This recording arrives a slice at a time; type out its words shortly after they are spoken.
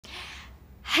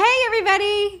Hey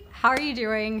everybody, how are you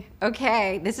doing?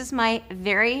 Okay, this is my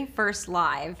very first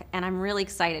live and I'm really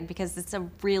excited because it's a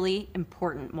really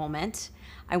important moment.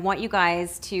 I want you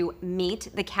guys to meet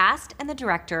the cast and the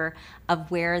director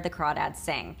of Where The Crawdads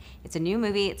Sing. It's a new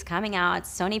movie, it's coming out,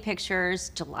 it's Sony Pictures,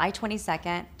 July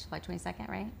 22nd. July 22nd,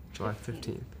 right? July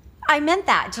 15th. I meant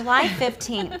that, July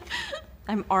 15th.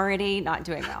 I'm already not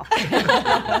doing well.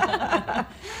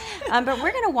 But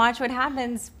we're gonna watch what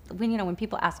happens when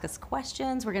people ask us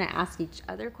questions. We're gonna ask each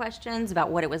other questions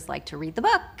about what it was like to read the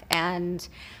book and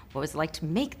what it was like to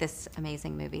make this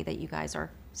amazing movie that you guys are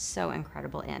so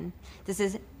incredible in. This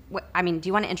is, do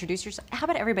you want to introduce yourself? How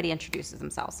about everybody introduces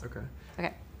themselves? Okay.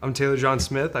 Okay. I'm Taylor John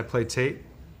Smith. I play Tate.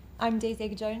 I'm Daisy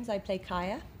Edgar-Jones. I play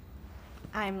Kaya.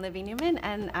 I'm Olivia Newman,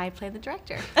 and I play the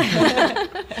director.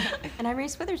 And I'm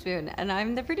Reese Witherspoon, and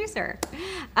I'm the producer.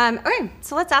 Okay,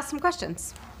 so let's ask some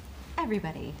questions.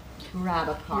 Everybody, grab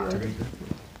a card.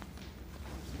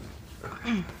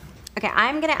 Okay,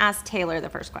 I'm gonna ask Taylor the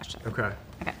first question. Okay.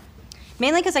 Okay.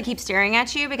 Mainly because I keep staring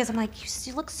at you because I'm like,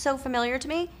 you look so familiar to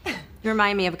me. You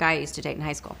remind me of a guy I used to date in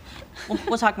high school.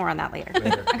 We'll talk more on that later.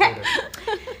 Okay. Later.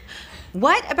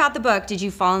 What about the book did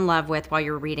you fall in love with while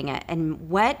you were reading it, and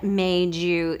what made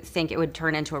you think it would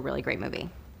turn into a really great movie?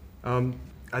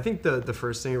 I think the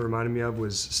first thing it reminded me of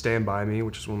was Stand By Me,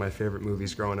 which was one of my favorite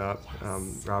movies growing up.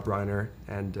 Yes. Rob Reiner,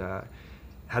 and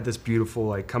had this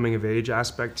beautiful coming of age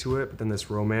aspect to it, but then this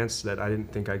romance that I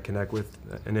didn't think I'd connect with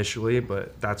initially,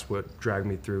 but that's what dragged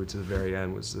me through to the very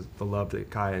end, was the love that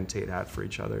Kaya and Tate had for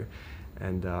each other,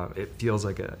 and it feels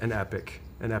like an epic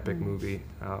movie,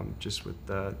 just with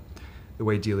the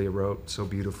way Delia wrote so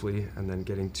beautifully, and then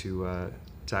getting to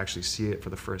actually see it for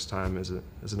the first time as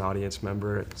an audience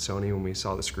member at Sony when we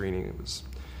saw the screening. It was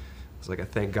like a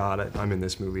thank God I'm in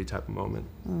this movie type of moment.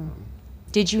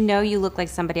 Did you know you look like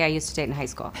somebody I used to date in high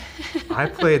school? I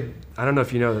don't know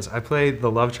if you know this, I played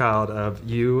the love child of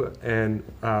you and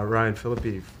Ryan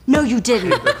Phillippe. No, you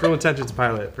didn't. The Cruel Intentions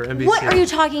pilot for NBC. What are you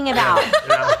talking about?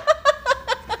 Yeah.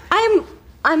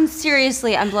 I'm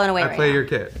seriously, I'm blown away right now. I play your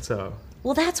kid, so.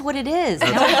 Well, that's what it is.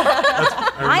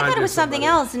 I thought it was something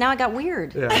else, and now it got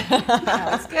weird. Yeah.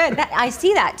 That's good. I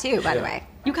see that too, by the way.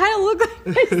 You kind of look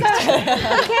like myself.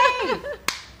 Okay.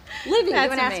 Livy, you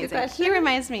want to ask a question? He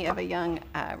reminds me of a young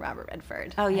Robert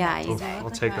Redford. Oh yeah,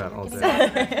 I'll take that all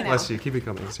day. Bless you. Keep it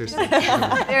coming. Seriously.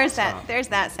 There's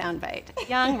that soundbite.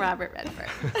 Young Robert Redford.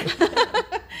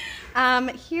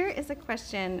 Here is a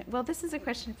question. Well, this is a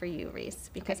question for you, Reese,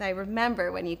 because I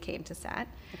remember when you came to set.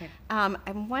 Okay.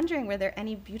 I'm wondering, were there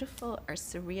any beautiful or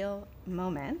surreal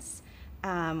moments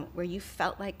where you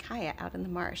felt like Kaya out in the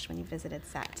marsh when you visited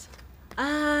set?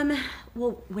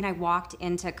 Well, when I walked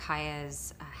into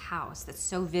Kaya's house that's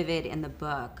so vivid in the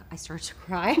book, I started to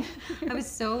cry. I was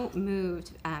so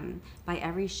moved by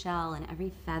every shell and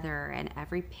every feather and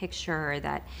every picture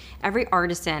that every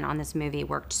artisan on this movie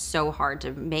worked so hard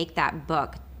to make that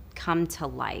book come to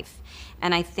life.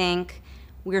 And I think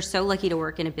we're so lucky to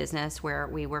work in a business where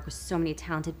we work with so many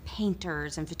talented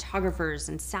painters and photographers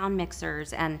and sound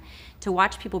mixers, and to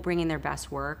watch people bring in their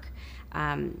best work,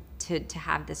 to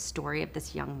have this story of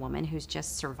this young woman who's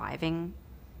just surviving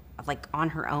on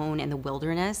her own in the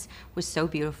wilderness was so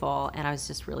beautiful, and I was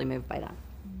just really moved by that.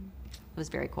 It was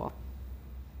very cool.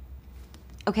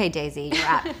 Okay, Daisy, you're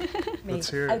up. Let's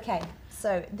hear it. Okay,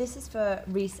 so this is for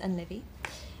Reese and Livy.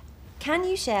 Can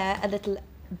you share a little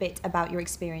bit about your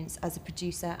experience as a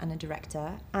producer and a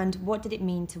director, and what did it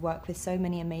mean to work with so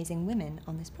many amazing women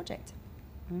on this project?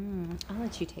 I'll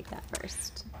let you take that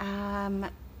first.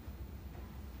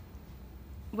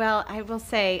 Well, I will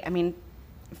say,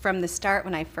 from the start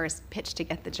when I first pitched to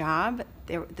get the job,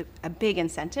 a big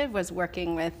incentive was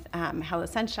working with Hello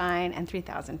Sunshine and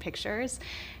 3000 Pictures.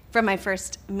 From my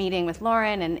first meeting with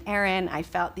Lauren and Erin, I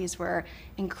felt these were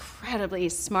incredibly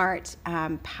smart,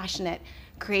 passionate,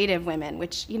 creative women,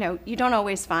 which you don't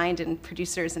always find in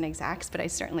producers and execs, but I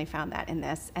certainly found that in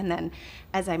this. And then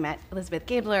as I met Elizabeth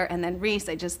Gabler and then Reese,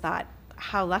 I just thought,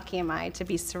 how lucky am I to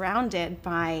be surrounded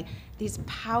by these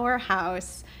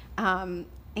powerhouse,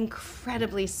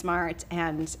 incredibly smart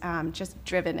and just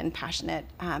driven and passionate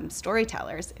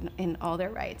storytellers in all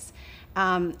their rights.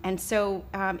 And so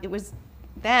it was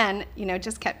then,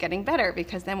 just kept getting better,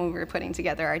 because then when we were putting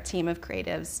together our team of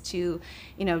creatives to,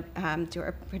 do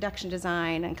our production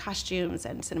design and costumes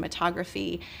and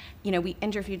cinematography, we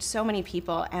interviewed so many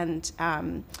people, and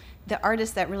the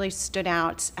artists that really stood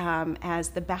out as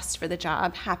the best for the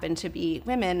job happened to be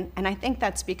women. And I think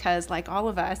that's because, like all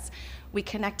of us, we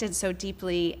connected so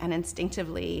deeply and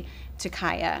instinctively to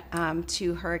Kaya,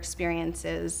 to her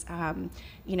experiences,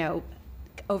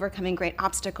 overcoming great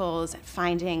obstacles,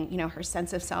 finding, her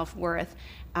sense of self-worth,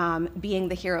 being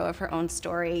the hero of her own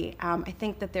story. I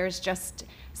think that there's just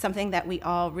something that we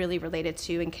all really related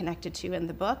to and connected to in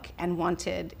the book and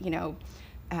wanted,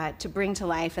 to bring to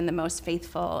life in the most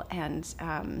faithful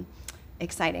and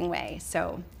exciting way.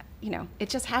 So, it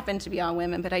just happened to be all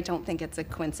women, but I don't think it's a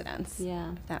coincidence.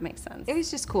 Yeah. If that makes sense. It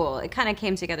was just cool. It kind of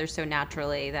came together so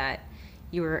naturally that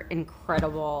you were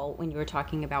incredible when you were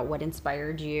talking about what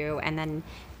inspired you. And then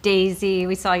Daisy,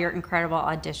 we saw your incredible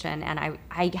audition. And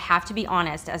I have to be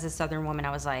honest, as a Southern woman,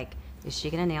 I was like, is she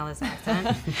going to nail this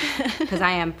accent? Because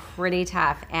I am pretty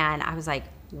tough. And I was like,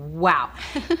 wow.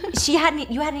 You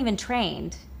hadn't even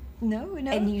trained. No.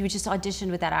 And you just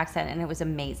auditioned with that accent, and it was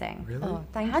amazing. Really? Oh,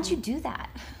 How'd you do that?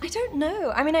 I don't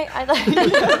know. I mean, I like...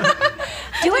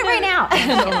 Do it right now.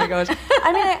 Oh my gosh.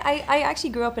 I mean, I actually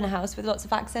grew up in a house with lots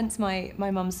of accents. My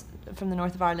mum's from the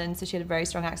north of Ireland, so she had a very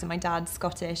strong accent. My dad's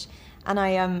Scottish, and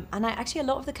I actually, a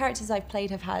lot of the characters I've played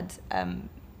have had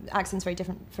accents very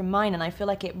different from mine, and I feel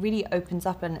like it really opens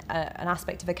up an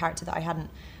aspect of a character that I hadn't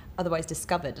otherwise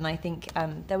discovered. And I think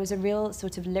there was a real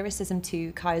sort of lyricism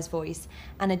to Kaya's voice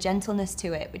and a gentleness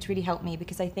to it, which really helped me,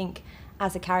 because I think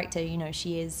as a character,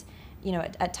 she is,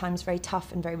 at times very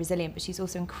tough and very resilient, but she's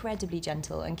also incredibly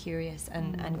gentle and curious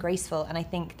and graceful. And I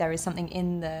think there is something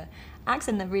in the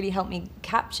accent that really helped me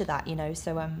capture that,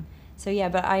 So yeah,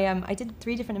 but I did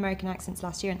 3 different American accents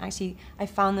last year, and actually I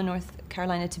found the North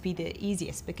Carolina to be the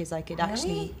easiest because I could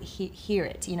actually hear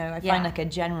it. I find like a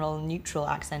general neutral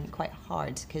accent quite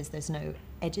hard because there's no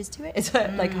edges to it. It's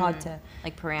like hard to...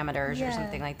 Like parameters or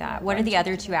something like that. Yeah, what are the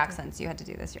other 2 accents you had to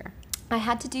do this year? I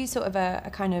had to do sort of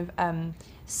a kind of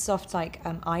soft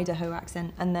Idaho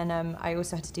accent, and then I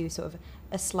also had to do sort of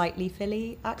a slightly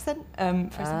Philly accent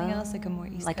for something else, like a more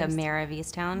East like Coast. a Mare of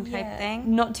Easttown type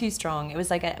thing? Not too strong. It was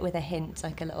like with a hint,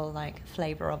 like a little like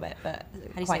flavor of it, but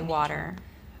How do you say water?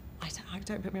 I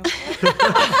don't put me on.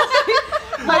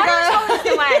 Water is always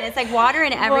the one. It's like water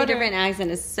in every different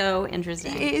accent is so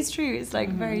interesting. It is true. It's like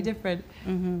very different.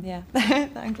 Yeah.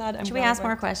 I'm glad. Should we ask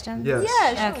more questions? Yes.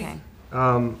 Yeah, sure. Okay.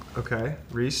 Okay,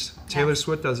 Reese. Taylor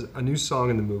Swift does a new song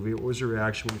in the movie. What was your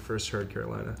reaction when you first heard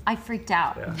Carolina? I freaked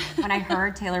out Yeah. when I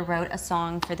heard Taylor wrote a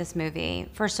song for this movie.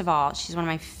 First of all, she's one of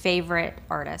my favorite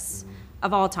artists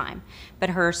of all time. But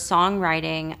her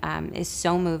songwriting is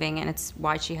so moving, and it's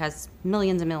why she has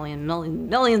millions and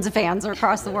millions of fans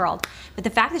across the world. But the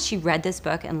fact that she read this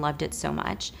book and loved it so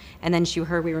much, and then she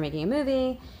heard we were making a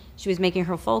movie, she was making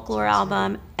her folklore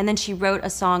album, and then she wrote a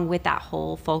song with that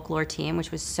whole folklore team,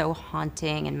 which was so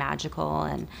haunting and magical,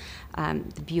 and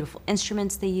the beautiful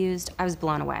instruments they used. I was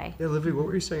blown away. Yeah, Olivia, what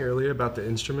were you saying earlier about the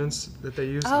instruments that they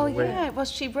used? Oh, yeah. Well,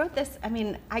 she wrote this. I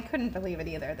mean, I couldn't believe it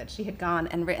either that she had gone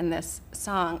and written this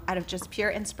song out of just pure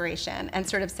inspiration and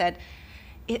sort of said,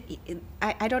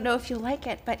 I don't know if you'll like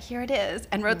it, but here it is,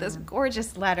 and wrote this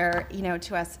gorgeous letter,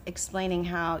 to us explaining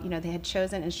how, they had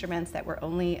chosen instruments that were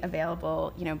only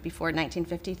available, before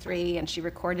 1953, and she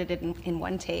recorded it in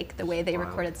one take, the way they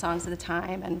recorded songs at the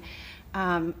time,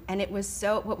 and it was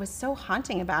what was so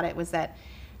haunting about it was that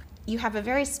you have a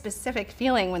very specific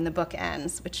feeling when the book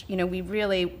ends, which, we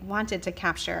really wanted to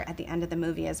capture at the end of the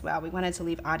movie as well. We wanted to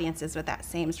leave audiences with that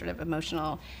same sort of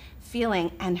emotional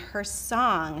feeling, and her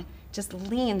song just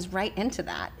leans right into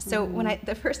that. So when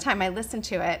the first time I listened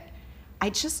to it, I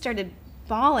just started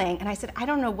bawling, and I said, I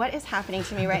don't know what is happening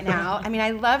to me right now. I mean,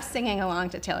 I love singing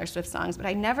along to Taylor Swift songs, but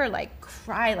I never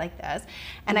cry like this.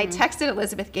 And I texted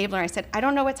Elizabeth Gabler. I said, I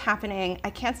don't know what's happening. I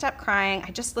can't stop crying.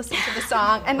 I just listened to the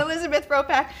song. And Elizabeth wrote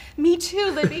back, me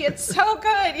too, Libby. It's so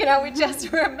good. We just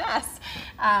were a mess.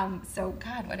 So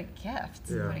God, what a gift.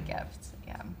 Yeah. What a gift.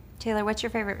 Yeah. Taylor, what's your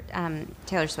favorite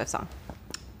Taylor Swift song?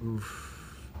 Oof.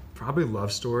 Probably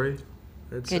Love Story.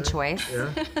 I'd Good say. choice.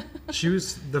 Yeah. She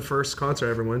was the first concert I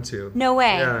ever went to. No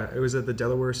way. Yeah, it was at the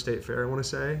Delaware State Fair, I want to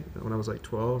say, when I was like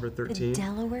 12 or 13. The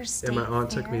Delaware State Yeah, my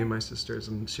aunt Fair? took me and my sisters,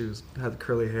 and she had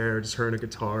curly hair, just her and a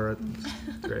guitar.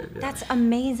 Great. Yeah. That's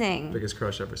amazing. Biggest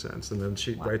crush ever since. And then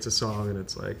she writes a song, and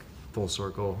it's like full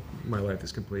circle. My life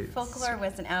is complete. Folklore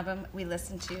was an album we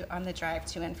listened to on the drive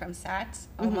to and from set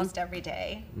almost every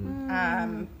day.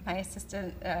 My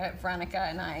assistant Veronica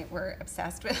and I were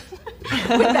obsessed with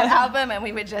that album, and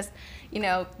we would just,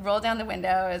 roll down the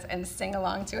windows and sing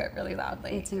along to it really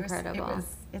loudly. It's incredible.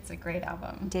 It's a great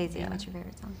album. Daisy, what's your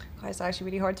favorite song? It's actually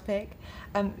really hard to pick.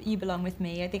 You Belong With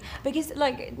Me, I think, because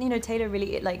Taylor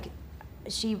really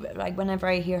she whenever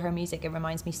I hear her music, it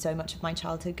reminds me so much of my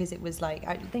childhood, because it was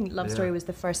I think Love Story was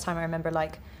the first time I remember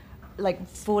like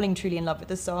falling truly in love with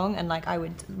the song, and like I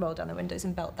would roll down the windows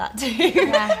and belt that too.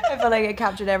 I felt like it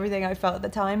captured everything I felt at the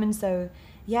time, and so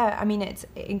yeah, I mean, it's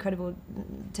incredible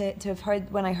to have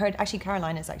heard. When I heard, actually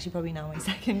Caroline is actually probably now my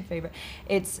second favorite.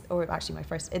 Or actually my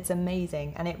first. It's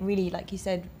amazing, and it really, like you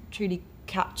said, truly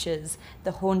captures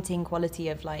the haunting quality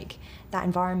of like that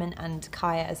environment and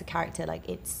Kaya as a character. Like,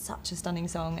 it's such a stunning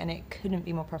song, and it couldn't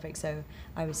be more perfect. So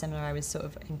I was similar. I was sort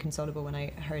of inconsolable when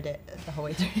I heard it the whole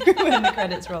way through. When the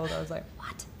credits rolled, I was like,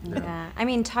 what? Yeah. I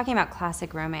mean, talking about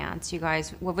classic romance, you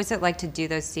guys, what was it like to do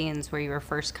those scenes where you were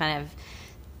first kind of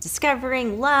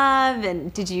discovering love?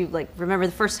 And did you like remember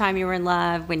the first time you were in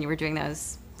love when you were doing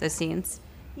those scenes?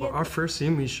 Well, our first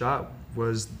scene we shot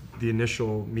was the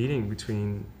initial meeting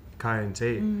between Kaya and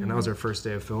Tate, and that was our first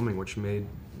day of filming, which made,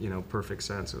 you know, perfect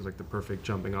sense. It was like the perfect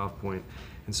jumping off point.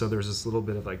 And so there's this little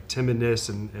bit of like timidness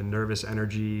and nervous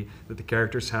energy that the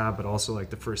characters have, but also like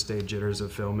the first day jitters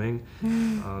of filming.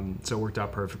 So it worked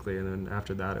out perfectly, and then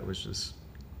after that it was just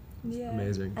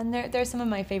amazing. And there are some of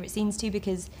my favorite scenes too,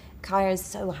 because Kaya is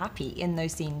so happy in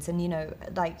those scenes, and you know,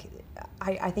 like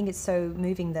I think it's so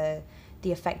moving the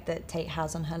effect that Tate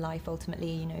has on her life ultimately.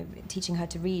 You know, teaching her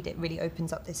to read, it really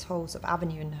opens up this whole sort of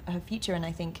avenue in her future. And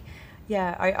I think,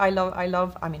 yeah, I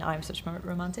love. I mean, I'm such a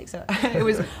romantic, so it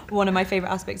was one of my favorite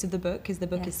aspects of the book, because the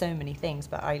book is so many things,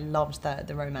 but I loved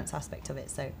the romance aspect of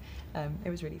it. So it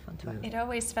was really fun to work. It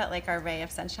always felt like our ray of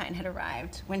sunshine had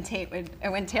arrived when Taylor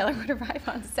would arrive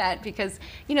on set, because,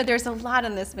 you know, there's a lot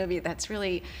in this movie that's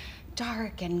really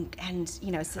dark and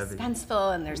you know,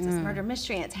 suspenseful, and there's this murder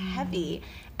mystery, and it's heavy.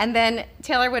 And then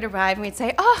Taylor would arrive and we'd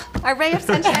say, oh, our ray of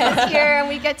sunshine is here, and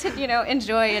we get to, you know,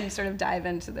 enjoy and sort of dive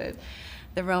into the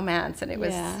romance. And it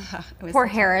was, it was poor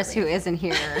Harris, who isn't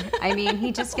here. I mean,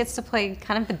 he just gets to play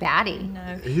kind of the baddie.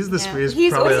 No. He's the sweetest,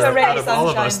 He's probably also a ray out of of all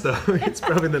of us, sunshine. though. He's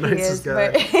probably the nicest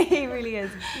guy. He really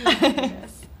is.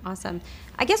 Awesome.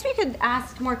 I guess we could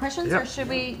ask more questions, or should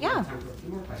we? Yeah.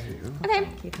 Okay.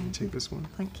 Take this one.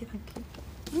 Thank you.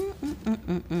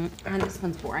 And this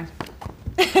one's boring.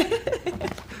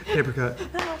 Paper cut.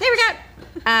 There we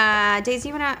go. Daisy,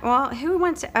 you wanna? Well, who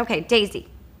wants to? Okay, Daisy.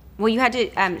 Well, you had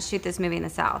to shoot this movie in the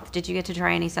South. Did you get to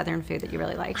try any Southern food that you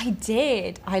really liked? I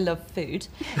did. I love food,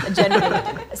 generally.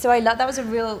 So that was a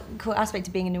real cool aspect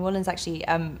of being in New Orleans, actually.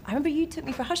 I remember you took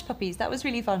me for hush puppies. That was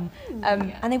really fun.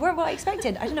 And they weren't what I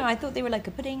expected. I don't know. I thought they were like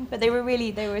a pudding, but they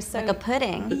were so... Like a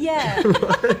pudding? Yeah.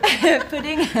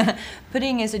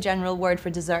 Pudding is a general word for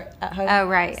dessert at home. Oh,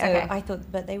 right. So okay. I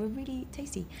thought, but they were really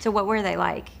tasty. So what were they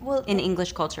like in like,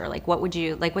 English culture? Like, what would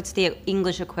you, like, what's the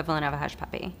English equivalent of a hush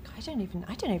puppy? I don't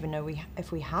even know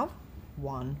if we have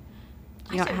one.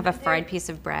 You don't have a fried piece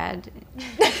of bread?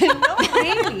 Not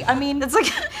really. I mean, it's like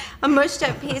a mushed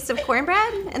up piece of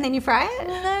cornbread and then you fry it?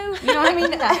 No. You know what I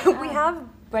mean? We have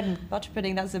bread and butter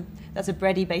pudding. That's a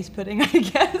bready based pudding, I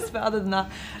guess. But other than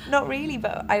that, not really.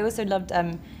 But I also loved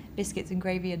biscuits and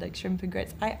gravy and like shrimp and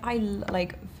grits. I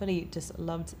like fully just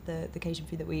loved the Cajun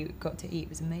food that we got to eat. It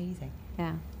was amazing.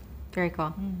 Yeah. Very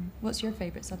cool. What's your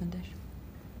favourite Southern dish?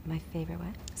 My favorite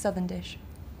what? Southern dish.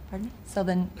 Pardon me?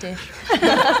 Southern dish.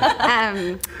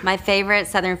 My favorite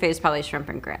Southern food is probably shrimp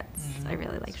and grits. I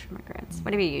really like shrimp and grits.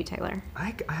 What about you, Taylor?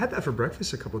 I had that for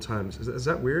breakfast a couple times. Is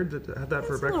that weird to have that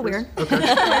for breakfast? A little weird.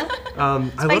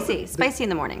 Okay. Spicy in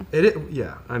the morning.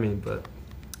 Yeah, I mean, but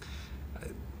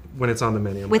when it's on the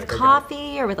menu. With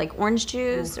coffee or with like orange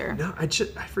juice or? No, I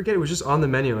forget. It was just on the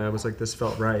menu and I was like, this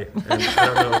felt right. And I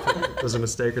don't know if it was a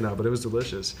mistake or not, but it was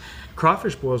delicious.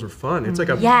 Crawfish boils were fun. It's like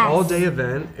a all-day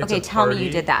event. It's tell me you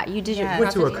did that. You did your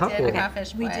went to a couple.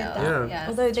 Crawfish we boil. did that. Yeah.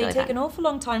 Although they take an awful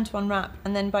long time to unwrap,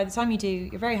 and then by the time you do,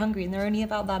 you're very hungry, and they're only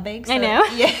about that big. So, I know.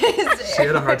 Yes. She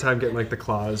had a hard time getting like the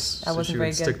claws. That wasn't so she very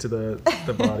would good. stick to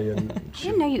the body. And I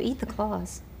didn't know you eat the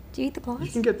claws. Do you eat the claws? You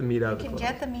can get the meat out of the You can claw.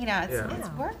 get the meat out. It's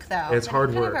work, though. It's But hard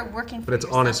kind work, of are working for but it's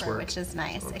your honest supper, work. which is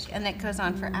nice. And it goes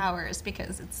on for hours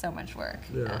because it's so much work.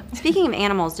 Yeah. Speaking of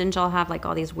animals, didn't y'all have like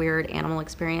all these weird animal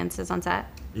experiences on set?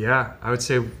 Yeah, I would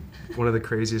say one of the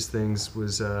craziest things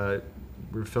was we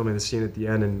were filming the scene at the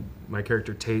end, and my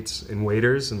character Tate's in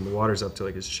waders, and the water's up to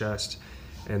like his chest,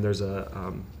 and there's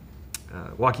a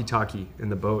walkie-talkie in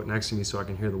the boat next to me, so I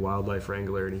can hear the wildlife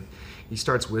wrangler, and he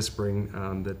starts whispering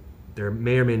that there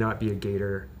may or may not be a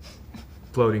gator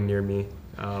floating near me.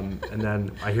 And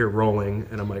then I hear rolling,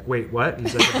 and I'm like, wait, what? And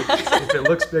he's like, if it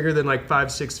looks bigger than like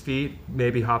 5-6 feet,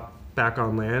 maybe hop back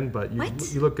on land, but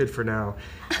you look good for now.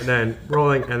 And then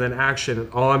rolling, and then action,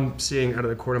 and all I'm seeing out of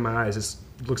the corner of my eyes is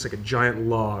looks like a giant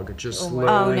log just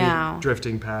slowly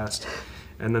drifting past.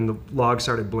 And then the log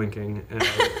started blinking, and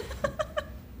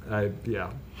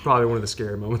Probably one of the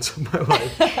scary moments of my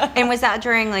life. And was that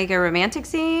during like a romantic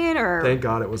scene or? Thank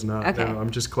God it was not. Okay. No, I'm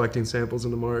just collecting samples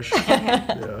in the marsh. Okay.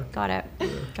 Yeah. Got it.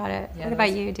 Got it. Yeah, What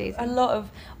about you, Daisy? A lot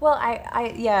of, well,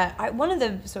 one of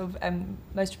the sort of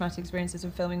most traumatic experiences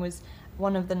of filming was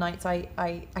one of the nights I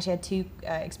actually had two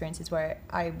experiences where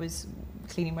I was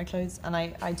cleaning my clothes and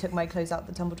I took my clothes out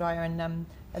the tumble dryer and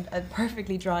a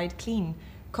perfectly dried, clean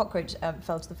cockroach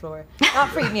fell to the floor. That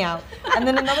freaked me out. And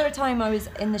then another time I was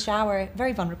in the shower,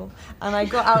 very vulnerable, and I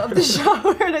got out of the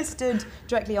shower and I stood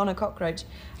directly on a cockroach.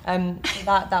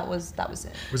 That was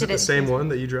it. Was it the same one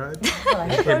that you dried? Well,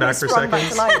 I Came back for sprung back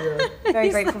seconds? to life. Very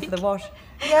grateful for the wash.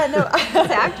 Yeah, no.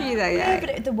 It's after you, though. Yeah,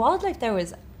 Yeah. but the wildlife there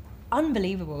was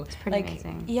unbelievable. It's pretty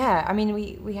amazing. Yeah, I mean,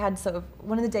 we had sort of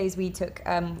one of the days we took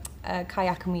a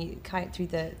kayak and we kayaked through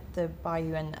the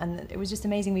bayou and it was just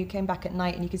amazing. We came back at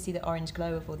night and you could see the orange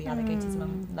glow of all the alligators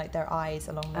along, like their eyes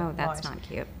along the Oh, that's marsh. not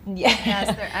cute. Yeah.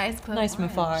 Yes, their eyes glow Nice from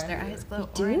orange. afar. Their eyes glow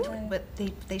do? orange, but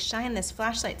they shine this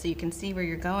flashlight so you can see where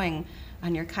you're going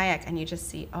on your kayak, and you just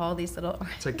see all these little orange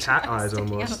It's like cat eyes sticking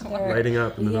out almost, of the water. lighting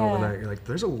up in the middle of the Yeah. night. You're like,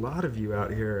 there's a lot of you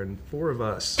out here and 4 of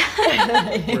us.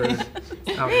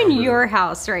 We're in your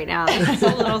house right now. This is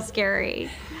a little scary.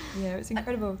 Yeah, it was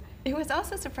incredible. It was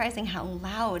also surprising how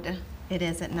loud it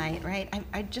is at night, right?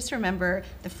 I just remember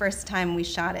the first time we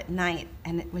shot at night,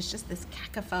 and it was just this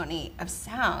cacophony of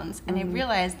sounds, and I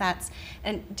realized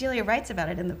and Delia writes about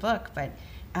it in the book, but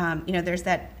there's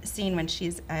that scene when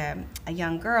she's a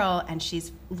young girl and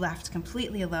she's left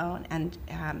completely alone, and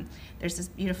there's this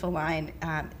beautiful line,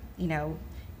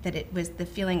 that the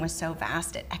feeling was so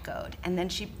vast it echoed, and then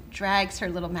she drags her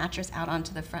little mattress out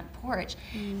onto the front porch,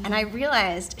 and I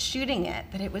realized shooting it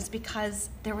that it was because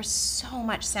there was so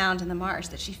much sound in the marsh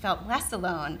that she felt less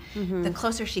alone the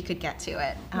closer she could get to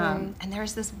it. And there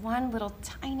was this one little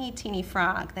tiny teeny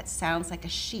frog that sounds like a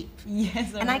sheep.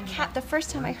 Yes, And the first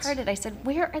time I heard it, I said,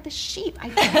 "Where are the sheep? I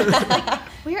was like,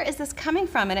 where is this coming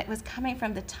from?" And it was coming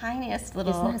from the tiniest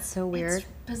little. Isn't that so weird?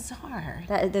 It's bizarre.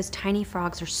 Those tiny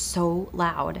frogs are so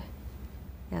loud.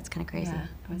 Yeah, it's kind of crazy. Yeah,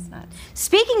 it was nuts.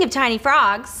 Speaking of tiny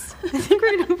frogs, I think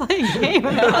we're gonna play a game.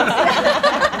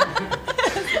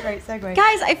 Great segue.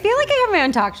 Guys, I feel like I have my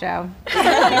own talk show,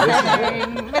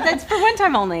 but that's for one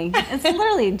time only. It's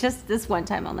literally just this one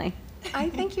time only. I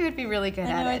think you would be really good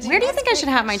at it. Where do you think I should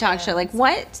have my talk show? Like,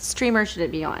 what streamer should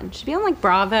it be on? Should it be on like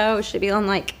Bravo? Should it be on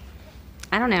like,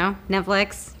 I don't know,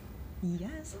 Netflix?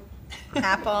 Yes.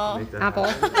 Apple. Make that Apple.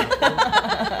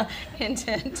 happen. Hint,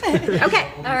 hint.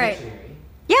 Okay. All right.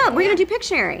 Yeah, we're gonna do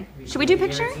Pictionary. Should we do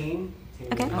Pictionary?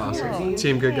 Okay. Awesome.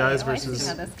 Team good guys I see versus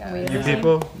how this goes. you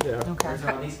people? Yeah. Where's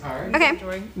all these cards?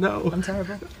 Okay. No. I'm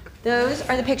terrible. Those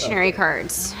are the Pictionary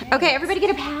cards. Okay, everybody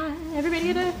get a pad.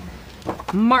 Everybody get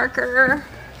a marker.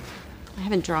 I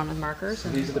haven't drawn with markers.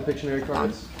 These are the Pictionary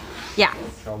cards? Yeah.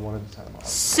 Draw one at a time.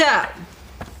 So,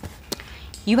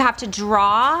 you have to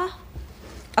draw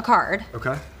a card,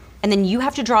 Okay. and then you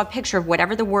have to draw a picture of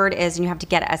whatever the word is, and you have to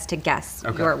get us to guess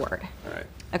Okay. your word. All right.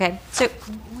 Okay? So,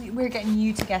 We're getting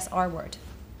you to guess our word.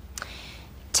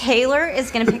 Taylor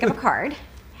is going to pick up a card,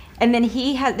 and then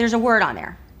there's a word on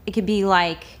there. It could be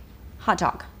like hot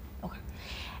dog. Okay.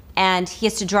 And he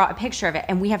has to draw a picture of it,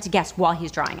 and we have to guess while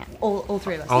he's drawing it. All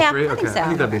three of us. All Yeah, three? I think Okay. so. I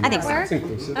think that'd be I think nice. so. It's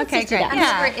inclusive. Okay, great.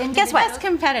 Yeah. Guess what? That's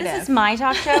competitive. This is my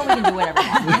talk show. We can do whatever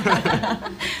we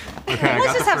want. Okay, I Let's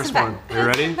got just the have first some fun. one. Are you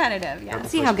ready? Competitive, yeah.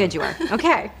 See how good you are.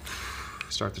 Okay.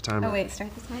 Start the timer. Oh wait,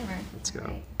 start the timer. Let's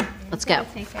go. Let's go.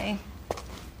 Feifei.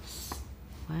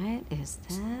 What is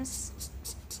this?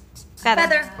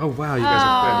 Feather. Oh, wow, you guys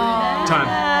are quick.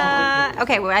 Time.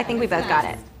 Okay, well, I think we both got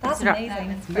it. That's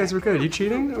amazing. You guys were good. You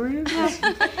cheating over here?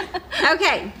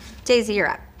 Okay, Daisy, you're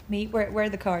up. Me? Where are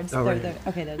the cards? Oh, right.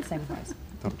 Okay, they're the same cards.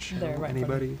 Don't show They're right in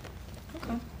front of anybody.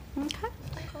 Okay.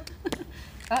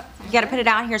 You got to put it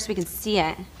out here so we can see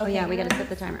it. Oh, yeah, we got to set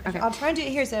the timer. Okay. I'll try and do it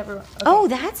here so everyone. Okay. Oh,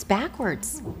 that's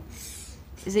backwards.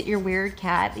 Is it your weird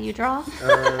cat that you draw?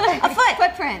 Uh, A foot.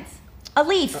 Footprints. A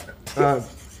leaf. uh,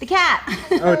 The cat.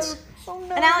 oh, it's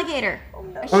An alligator.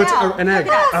 an egg.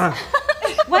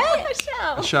 What? A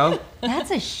shell. A shell?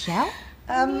 That's a shell?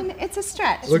 I mean, it's a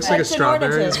stretch. Looks like a It's an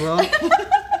strawberry ornament. as well.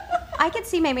 I could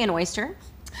see maybe an oyster.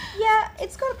 Yeah,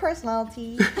 it's got a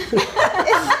personality.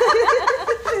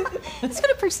 It's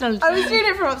got a personality. I was doing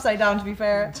it from upside down, to be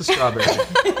fair. It's a strawberry.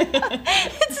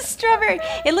 It's a strawberry.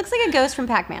 It looks like a ghost from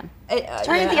Pac-Man.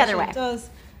 Turn it the other way. It does.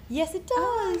 Yes, it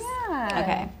does. Yeah.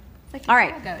 Okay. It's like a All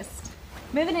right. ghost.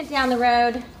 Moving it down the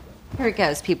road. Here it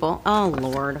goes, people. Oh,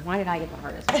 Lord. Why did I get the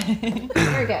hardest one?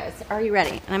 Here it goes. Are you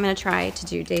ready? And I'm going to try to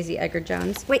do Daisy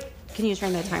Edgar-Jones. Wait, can you just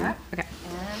run the timer? Okay.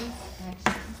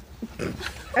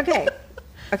 Okay.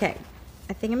 Okay.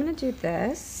 I think I'm going to do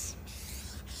this.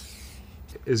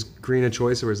 Is green a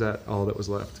choice, or is that all that was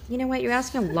left? You know what? You're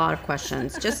asking a lot of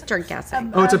questions. Just start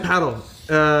guessing. Oh, it's a paddle.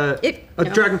 A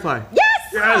dragonfly. Yes!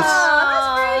 Yes!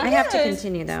 I have to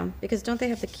continue though, because don't they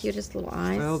have the cutest little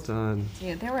eyes? Well done.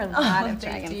 Dude, there were a lot of they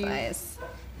dragonflies.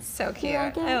 So cute.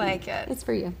 like it? I like it. It's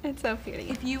for you. It's so pretty.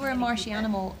 If you were a marshy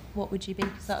animal, what would you be?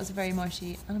 Because that was a very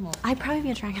marshy animal. I'd probably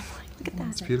be a dragonfly. Look at that.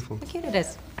 It's beautiful. How cute it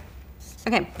is.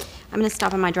 Okay, I'm gonna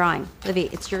stop on my drawing. Livy,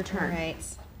 it's your All turn. right.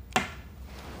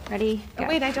 Ready? Oh, Go.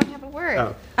 wait, I don't have a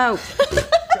word. Oh.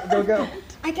 Oh, Go.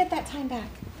 I get that time back.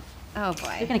 Oh,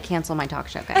 boy. you're gonna cancel my talk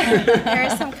show, guys. There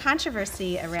is some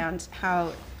controversy around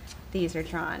how these are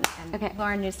drawn. And Okay.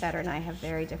 Lauren Neustaedter and I have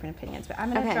very different opinions, but I'm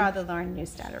going to Okay. draw the Lauren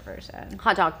Neustaedter version.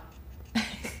 Hot dog.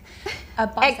 A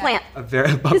bicep. Eggplant. A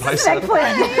very This is an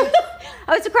eggplant.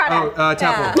 Oh, it's a crawdad. Oh,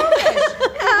 tadpole.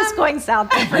 It's going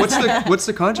south. What's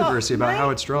the controversy about how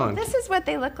it's drawn? This is what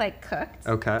they look like cooked.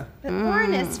 Okay. But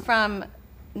Lauren is from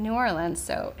New Orleans,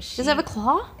 so she... Does it have a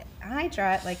claw? I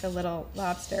draw it like a little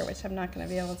lobster, which I'm not going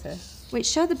to be able to... Wait,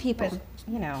 show the people. But,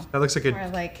 you know... That looks like more a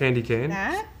like candy cane.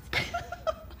 That?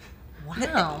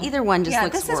 Wow. Either one just Yeah,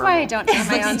 looks this horrible. is why I don't have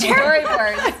my own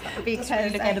storyboards, because really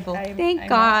look edible. Thank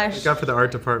gosh. Look out for the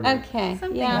art department. Okay.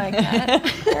 Something yeah. like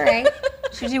that. All right.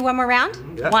 Should we do one more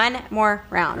round? Yeah. One more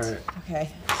round. All right. Okay.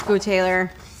 Go,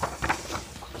 Taylor.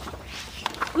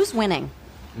 Who's winning?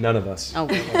 None of us. Oh,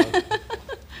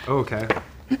 Oh, okay.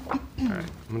 All right. I'm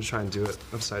gonna try and do it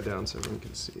upside down so everyone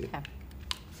can see. okay.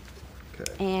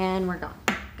 Okay. And we're gone.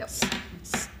 Go.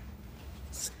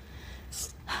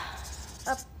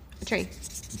 Up a tree.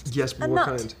 Yes, but A what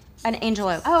nut. kind? An angel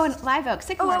oak. Oh, and live oak,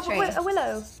 sycamore tree. a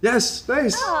willow. Yes,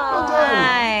 nice. Well done.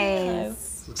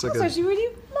 Nice. Looks like That's a. actually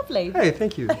really lovely. Hey,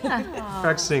 thank you.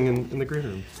 Practicing in the green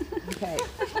room. Okay.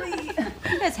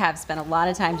 You guys have spent a lot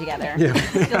of time together. Yeah.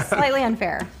 It feels slightly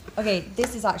unfair. Okay,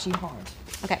 this is actually hard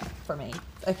Okay. for me.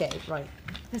 Okay, right.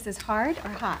 This is hard or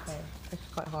hot? Okay, it's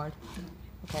quite hard.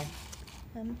 Okay.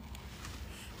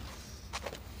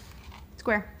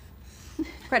 Square.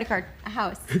 Credit card. A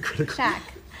house. Critical. Shack.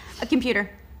 A computer.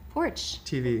 Porch.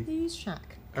 TV. Use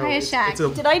shack. Kaya's shack. It's a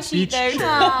Did I cheat beach there? chair.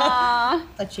 Aww.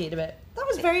 I cheated a bit. That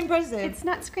was very impressive. It's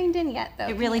not screened in yet, though.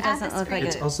 It really Can you add doesn't the look like screen?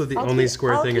 It's it. also the I'll only keep-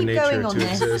 square I'll thing in keep nature going on to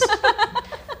this. exist.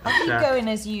 I'll keep Shack. going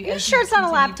as you. You sure it's not a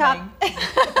laptop?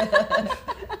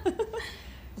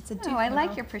 It's a Oh, I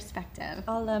like your perspective.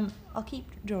 I'll keep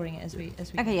drawing it as we.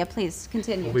 Okay, yeah, please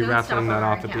continue. We'll be Don't raffling stop that on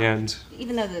our off at the account. end.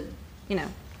 Even though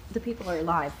the people are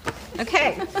live.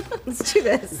 Okay, let's do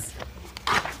this.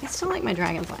 I still like my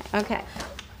dragonfly. Okay,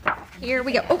 here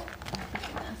we go.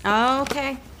 Oh,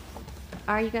 okay.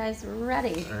 Are you guys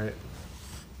ready? All right.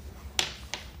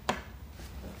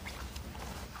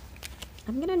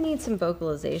 I'm gonna need some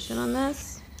vocalization on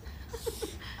this.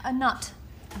 A nut.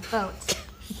 A boat.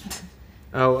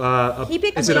 Oh, Keep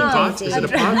it is it a clean, pot? Daisy. Is it a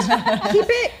pot? Keep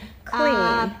it clean.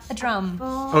 A drum.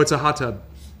 Oh, it's a hot tub.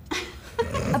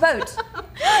 A boat.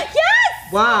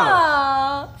 Yes!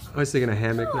 Wow. I was thinking a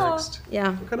hammock next.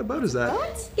 Yeah. What kind of boat is that?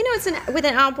 You know, it's with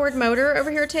an outboard motor over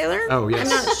here, Taylor. Oh,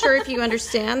 yes. I'm not sure if you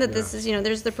understand that this is,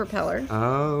 there's the propeller.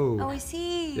 Oh. I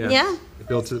see. Yeah.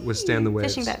 Built to withstand the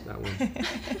waves. Fishing boat. That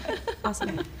one.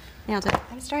 Awesome. Nailed it.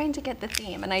 I was trying to get the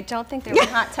theme, and I don't think there's a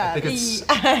hot tub. I think it's.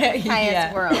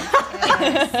 Kaya's world.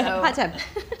 Yeah, so Hot tub.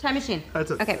 Time machine.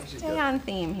 That's a, Okay. stay on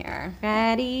theme here.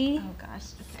 Ready? Oh gosh.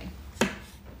 Okay.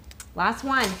 Last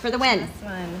one for the win. This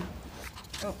one.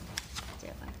 Oh. Do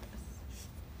it like this.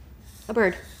 A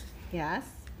bird. Yes.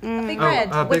 Mm, Big Oh,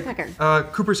 red. big, woodpecker.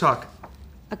 Cooper's hawk.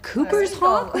 A Cooper's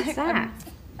hawk? What's that?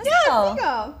 Yeah.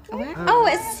 Go. Oh,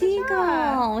 a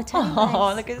seagal. With tiny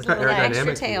Oh, legs. look at this Look how little extra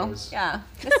aerodynamic tail. it is. Yeah.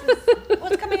 This is.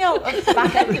 What's coming out of the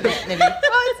back end of it, Libby?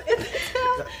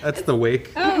 That's the wake.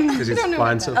 Because he's don't know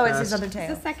flying what so Oh, it's fast. his other It's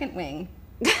tail. the second wing.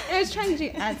 I was trying to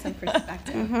add some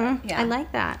perspective. Yeah. I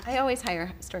like that. I always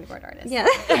hire storyboard artists. Yeah.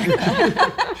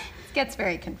 It gets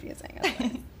very confusing.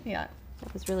 Otherwise. Yeah.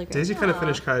 That was really great. Daisy kind of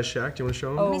finished Kaya's shack. Do you want to show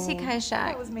him? Let me see Kaya's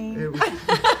shack. That was me. It,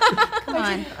 Come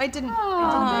on. I didn't.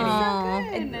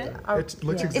 Oh. it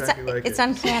looks It's, exactly like it's it.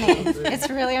 uncanny. It's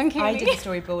really I uncanny. did the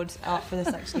storyboard art for this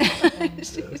actually.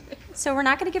 So we're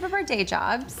not going to give up our day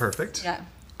jobs. Perfect. Yeah.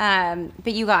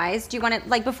 But you guys, do you want to,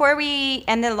 like, before we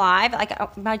end the live, like,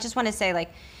 I just want to say,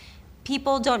 like,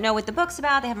 people don't know what the book's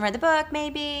about. They haven't read the book,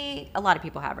 maybe. A lot of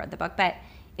people have read the book. But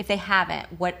if they haven't,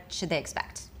 what should they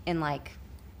expect in, like,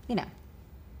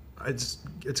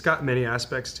 It's got many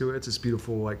aspects to it. It's this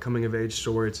beautiful, like, coming of age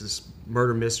story. It's this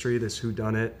murder mystery, this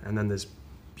whodunit, and then this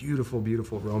beautiful,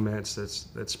 beautiful romance that's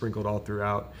sprinkled all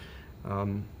throughout.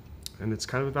 And it's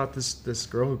kind of about this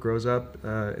girl who grows up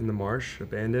in the marsh,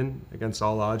 abandoned. Against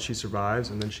all odds, she survives,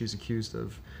 and then she's accused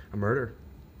of a murder.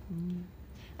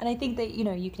 And I think that, you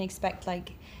know, you can expect,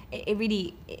 like, it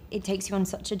really takes you on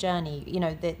such a journey. You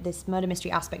know, this murder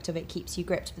mystery aspect of it keeps you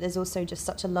gripped, but there's also just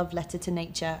such a love letter to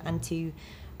nature and to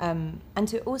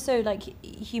also, like,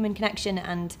 human connection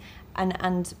and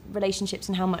relationships,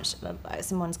 and how much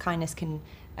someone's kindness can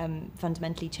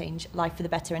fundamentally change life for the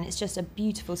better. And it's just a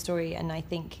beautiful story, and I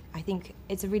think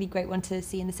it's a really great one to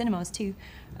see in the cinemas too,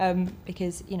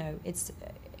 because, you know, it's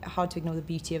hard to ignore the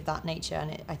beauty of that nature,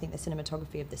 and I think the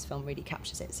cinematography of this film really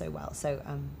captures it so well. So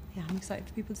yeah, I'm excited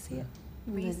for people to see it.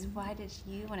 Reese, why did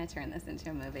you want to turn this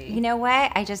into a movie? You know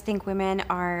what? I just think women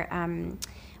are,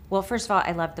 well, first of all,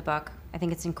 I love the book. I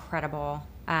think it's incredible.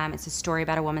 It's a story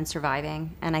about a woman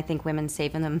surviving, and I think women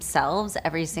saving themselves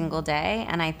every single day.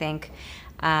 And I think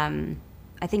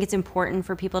it's important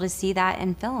for people to see that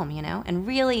in film, you know, and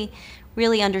really,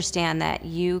 really understand that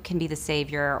you can be the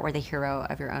savior or the hero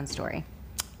of your own story.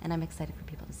 And I'm excited for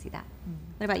people to see that.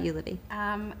 What about you, Libby?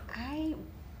 I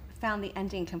found the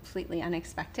ending completely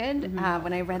unexpected. Mm-hmm.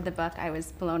 When I read the book, I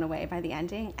was blown away by the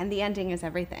ending, and the ending is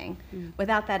everything.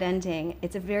 Without that ending,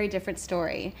 it's a very different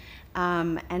story.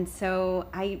 And so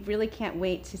I really can't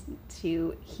wait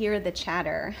to hear the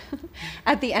chatter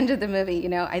at the end of the movie. You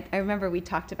know, I remember we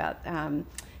talked about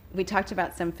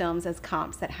some films as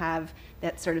comps that have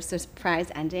that sort of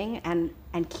surprise ending and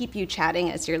keep you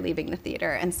chatting as you're leaving the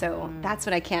theater. And so that's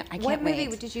what I can't wait. What movie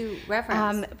did you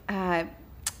reference?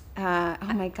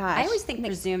 Oh my gosh. I always think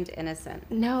Presumed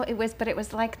Innocent. No, it was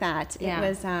like that. Yeah. It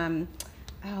was, oh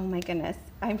my goodness.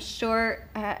 I'm sure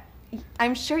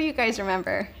you guys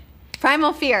remember.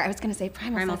 Primal Fear. I was going to say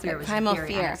Primal Fear was Primal very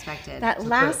Fear. unexpected. That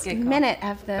last minute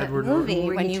of the Edward movie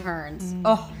Norton. when you turns.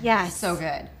 Oh, yes. So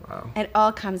good. Wow. It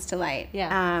all comes to light.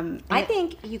 Yeah. I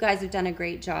think you guys have done a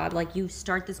great job. Like, you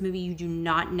start this movie, you do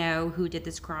not know who did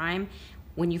this crime.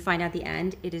 When you find out the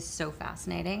end, it is so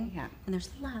fascinating. Yeah. And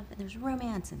there's love, and there's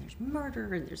romance, and there's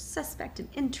murder, and there's suspect and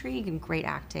intrigue, and great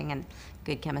acting, and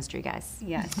good chemistry, guys.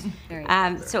 Yes. Very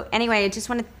So anyway, I just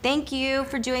want to thank you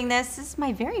for doing this. This is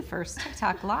my very first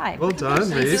TikTok Live. Well done,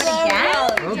 Let's do Reese. it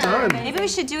again. Well done. Maybe we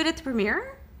should do it at the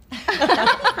premiere.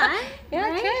 Yeah,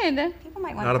 right? good. People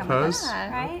might want Not to come with opposed. us,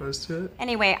 Not right? opposed to it.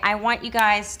 Anyway, I want you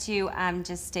guys to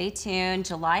just stay tuned.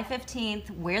 July 15th,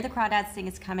 Where the Crawdads Sing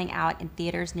is coming out in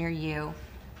theaters near you.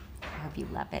 I hope you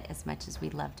love it as much as we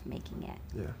loved making it.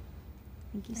 Yeah.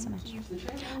 Thank you so much.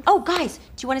 Oh, guys,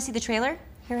 do you want to see the trailer?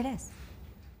 Here it is.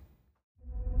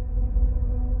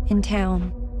 In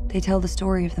town, they tell the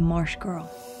story of the Marsh Girl,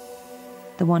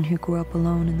 the one who grew up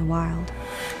alone in the wild.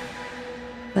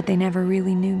 But they never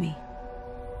really knew me.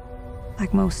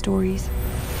 Like most stories,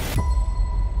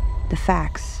 the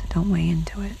facts don't weigh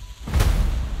into it.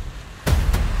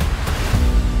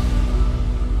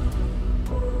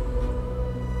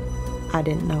 I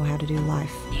didn't know how to do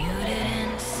life. You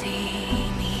didn't see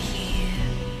me here.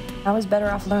 I was better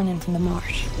off learning from the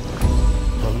marsh.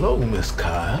 Hello, Miss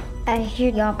Kyle. I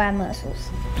hear y'all buy mussels.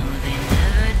 No, they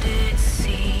never did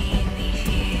see me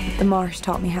here. The marsh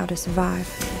taught me how to survive,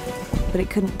 but it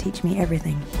couldn't teach me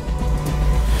everything.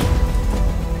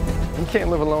 You can't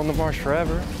live alone in the marsh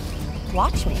forever.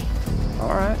 Watch me. All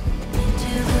right.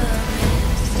 Into the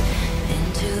mist,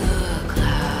 into the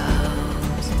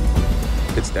clouds.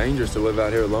 It's dangerous to live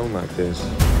out here alone like this.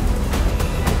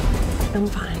 I'm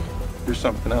fine. You're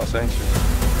something else, ain't you?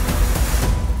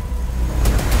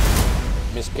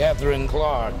 Miss Catherine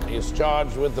Clark is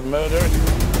charged with the murder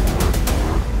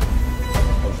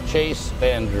of Chase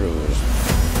Andrews.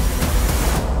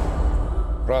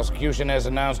 Prosecution has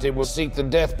announced it will seek the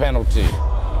death penalty.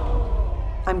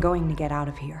 I'm going to get out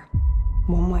of here.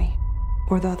 One way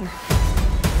or the other.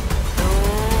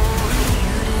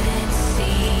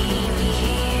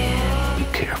 Be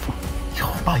careful.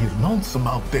 You're by your lonesome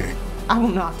out there. I will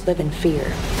not live in fear.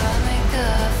 I'll make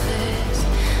a fist,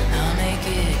 I'll make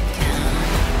it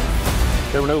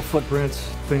count. There were no footprints,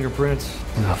 fingerprints,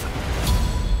 Nothing.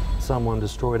 someone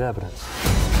destroyed evidence.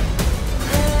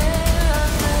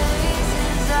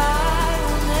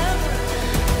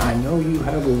 I know you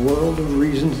have a world of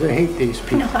reasons to hate these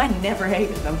people. No, I never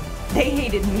hated them. They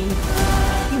hated me.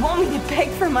 You want me to beg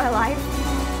for my life?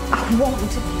 I won't.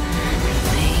 Things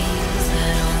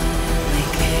that only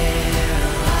care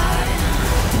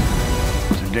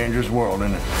It's a dangerous world,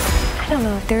 isn't it? I don't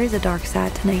know if there is a dark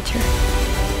side to nature.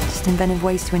 Just inventive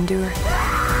ways to endure.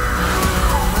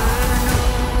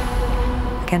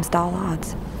 Against all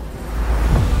odds.